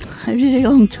get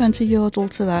on 20 yodel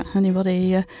to that?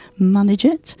 Anybody manage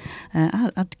it?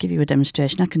 I'd give you a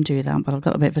demonstration. I can do that, but I've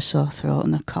got a bit of a sore throat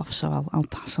and a cough, so I'll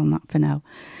pass on that for now.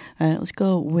 Let's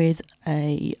go with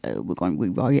we're going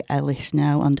with Roy Ellis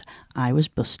now, and I Was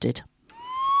Busted.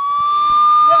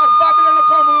 Ross Babylon are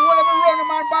coming. Whatever run,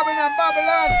 man. Babylon,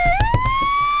 Babylon.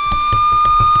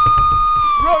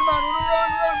 Run, man.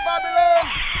 Run, Babylon.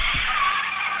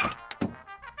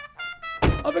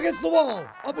 Up against the wall!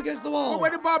 Up against the wall! But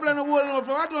where the Babylon are holding up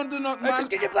from? I don't do nothing, man.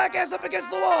 Just get your black ass up against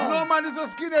the wall! No, man, it's a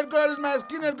skinhead girl. It's my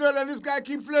skinhead girl, and this guy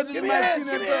keep flirting with my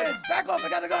skinhead girl. Hands. Back off, I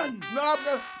got a gun! No,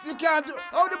 you can't do...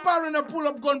 How the Babylon are pull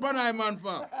up gun for I, man,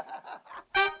 for?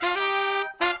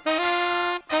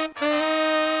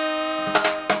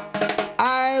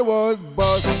 I was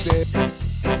busted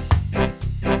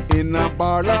in a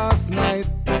bar last night.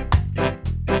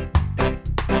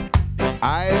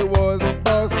 I was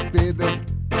busted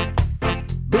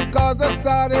because I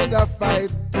started a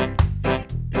fight.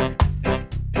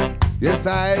 Yes,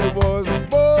 I was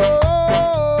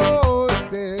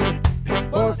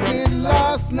busted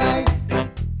last night.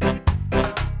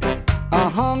 A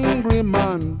hungry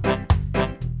man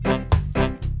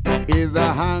is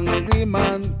a hungry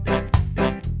man,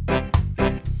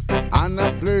 and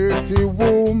a flirty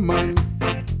woman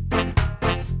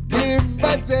give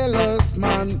a jealous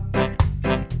man.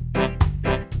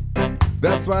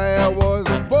 That's why I was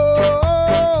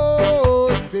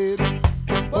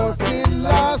busted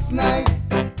last night.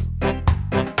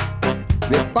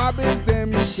 The Babbies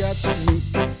them catch me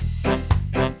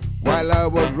while I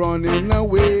was running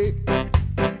away,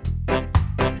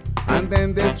 and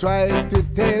then they tried to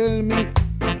tell me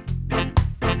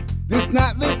this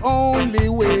not the only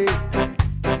way.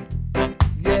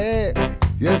 Yeah,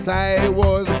 Yes, I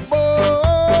was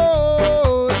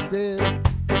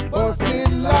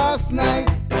busted last night.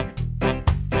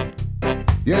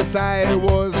 Yes, I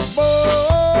was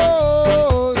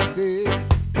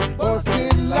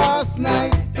busted last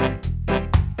night.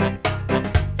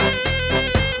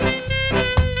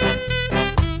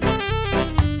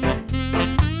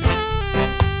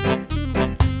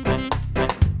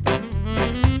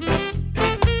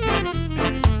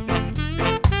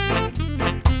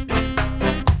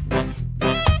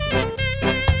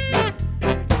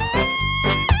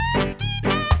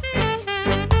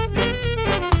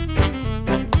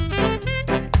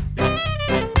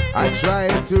 I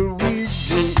tried to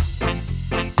reach you,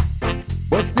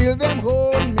 but still them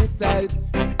hold me tight.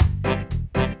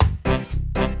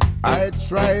 I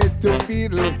tried to feel,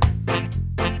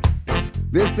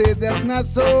 they say that's not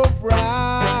so bright.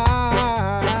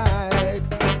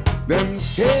 Them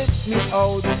take me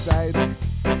outside,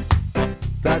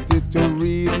 started to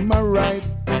read my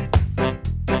rights.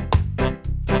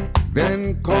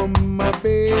 Then come my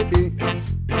baby,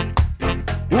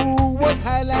 who was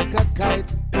high like a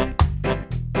kite.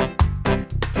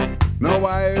 Now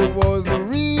I was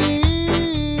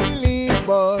really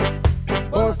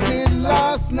busted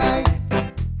last night.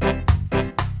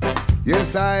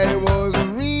 Yes, I was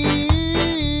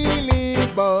really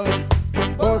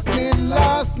busted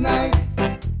last night.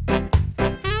 The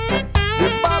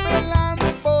Babylon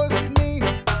bust me.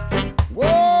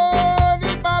 Whoa,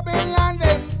 the Babylon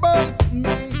them bust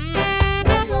me.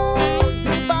 Whoa,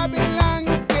 the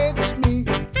Babylon catch me.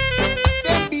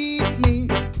 They beat me.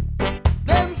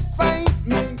 Them fight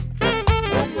me.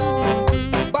 Whoa,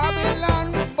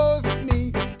 Babylon bust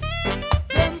me.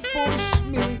 Them push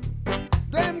me.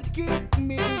 Them kick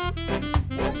me.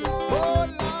 Oh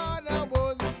Lord, I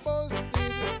was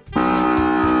busted.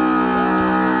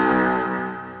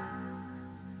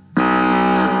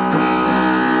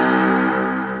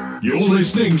 You're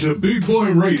listening to Boot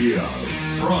Boy Radio.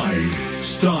 Pride,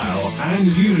 style, and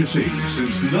unity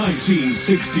since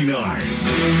 1969.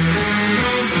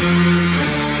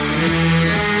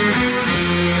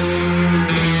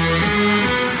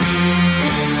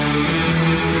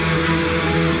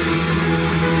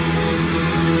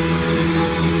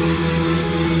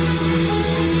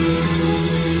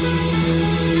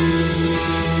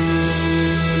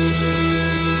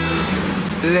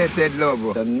 Blessed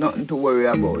love, there's nothing to worry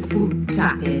about. Foot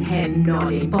tapping, head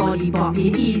nodding, body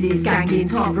bopping, easy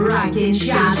skanking, top ranking,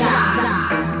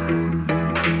 shazza.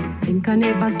 Think I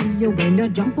never see you when you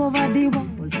jump over the wall.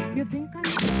 You think I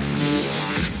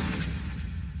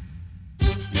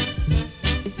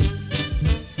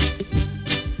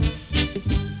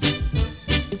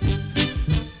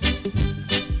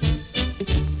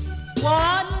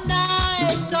One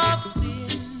night of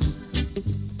sin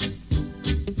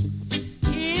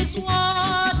is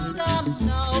what I'm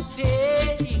now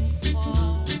paying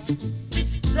for.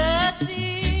 The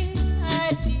things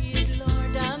I did,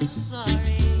 Lord, I'm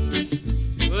sorry,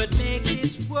 would make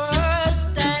this world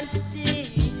stand still.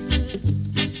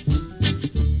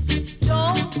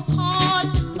 Don't call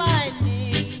my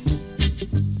name.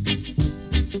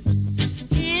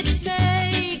 It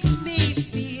makes me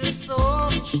feel so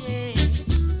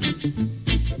ashamed.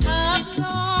 I've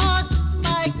lost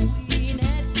my queen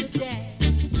at the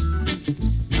dance.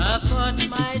 I've got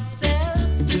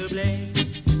myself to blame.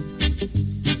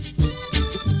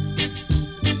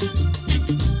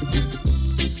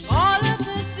 All of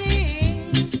the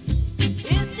things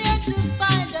is there to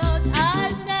find out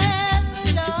I'll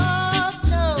never love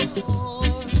no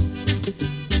more.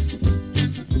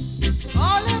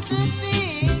 All of the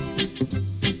things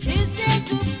is there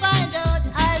to find out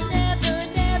I'll never,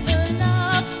 never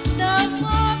love no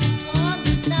more.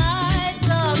 One night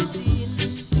of sin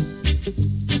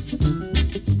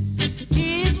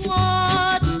is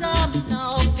what I'm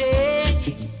now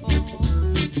paying for.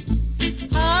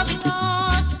 I've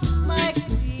lost my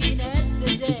queen at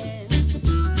the dance.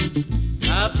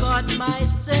 I've got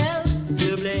myself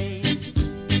to blame.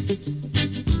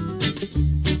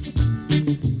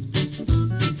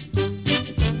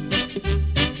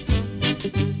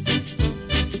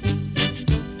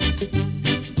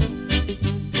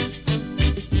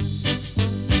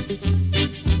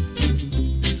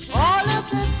 All of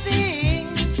the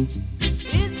things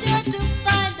is there to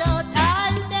find out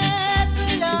I'll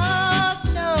never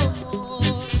love no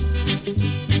more.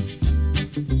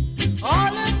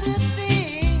 All of the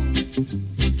things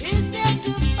is there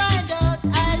to find out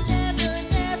I'll never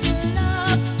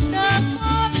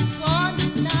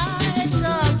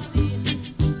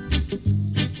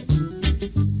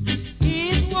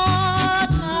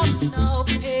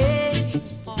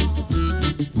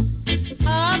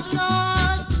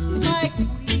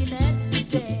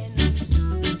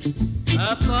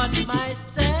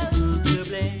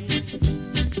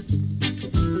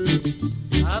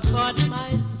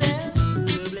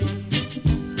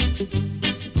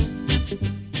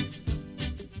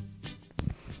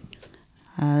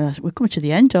We're coming to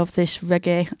the end of this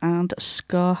reggae and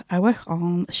ska hour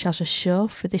on Shazza's show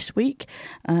for this week.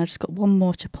 Just got one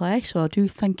more to play, so I do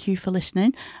thank you for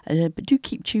listening. But do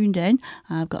keep tuned in.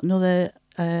 I've got another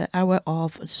hour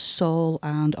of soul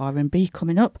and R&B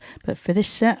coming up. But for this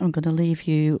set, I'm going to leave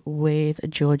you with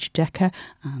George Decker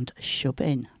and Shub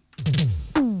In.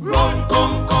 Run,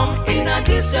 come, in a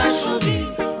this ya should be.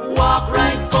 Walk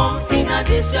right, come, in a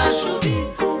this ya should be.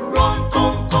 Run,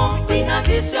 come, in a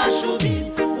this ya should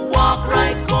be. Walk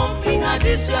right, come, in a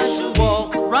this ya should be.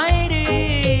 Walk right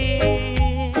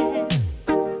in.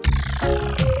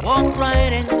 Walk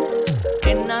right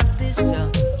in a this ya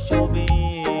should be.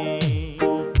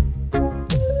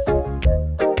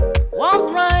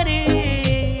 Walk right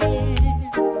in.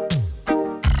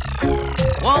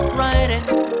 Walk right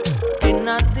in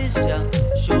a this ya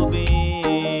should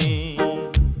be.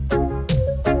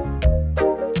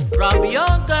 Grab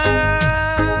your girl,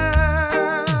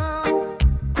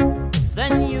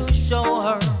 then you show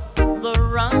her the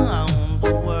round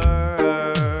the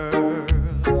world.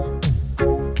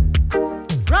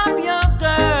 Grab your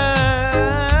girl,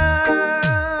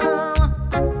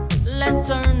 let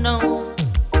her know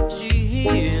she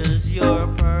is your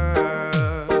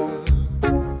pearl.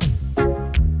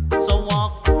 So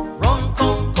walk, run,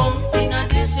 come, in a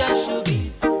this ya should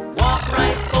be. Walk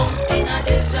right, come, in a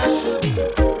this ya should be.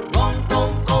 Run,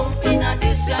 come, in a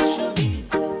this ya should be.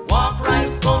 Walk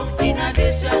right, come, in a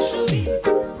this ya should be.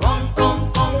 Run,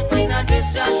 come, in a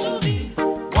this ya should be.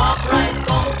 Walk right,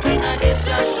 come, in a this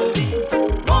ya should be.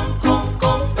 Run,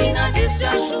 come, in a this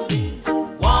ya should be.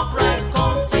 Walk right,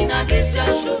 come, in a this ya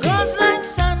should be. Girls like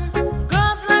sun,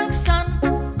 girls like sun,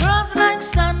 girls like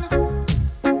sun,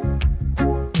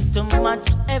 to match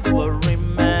every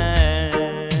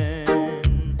man.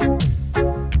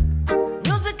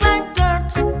 Music like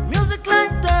dirt, music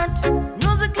like dirt,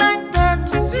 music like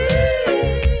dirt. See,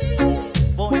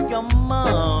 for your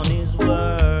money's worth.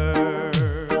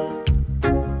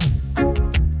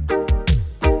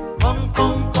 Run,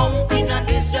 come, in a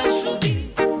this ya should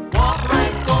be. Walk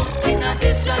right, come, in a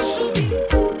this ya should be.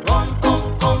 Run,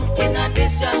 come, in a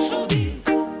this ya should be.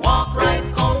 Walk right,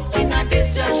 come, in a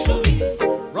this ya should be.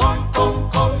 Run, come,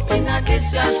 in a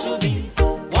this ya should be.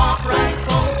 Walk right,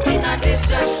 come, in a this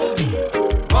ya should be.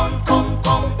 Run, come,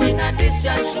 in a this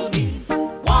ya should be.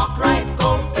 Walk right,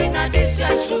 come, in a this ya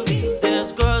should be.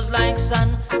 There's girls like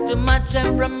sun to match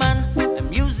every man, and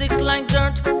music like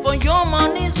dirt for your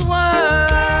money's worth.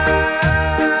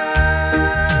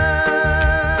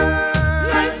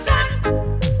 Like sun,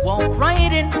 walk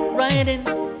right in,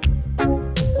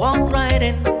 walk right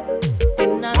in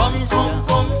a run, this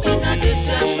come, in a this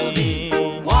ya should be.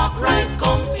 Walk right,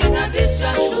 come, in a this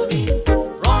ya should be.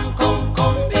 Run,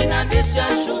 come, in a this ya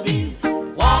should be.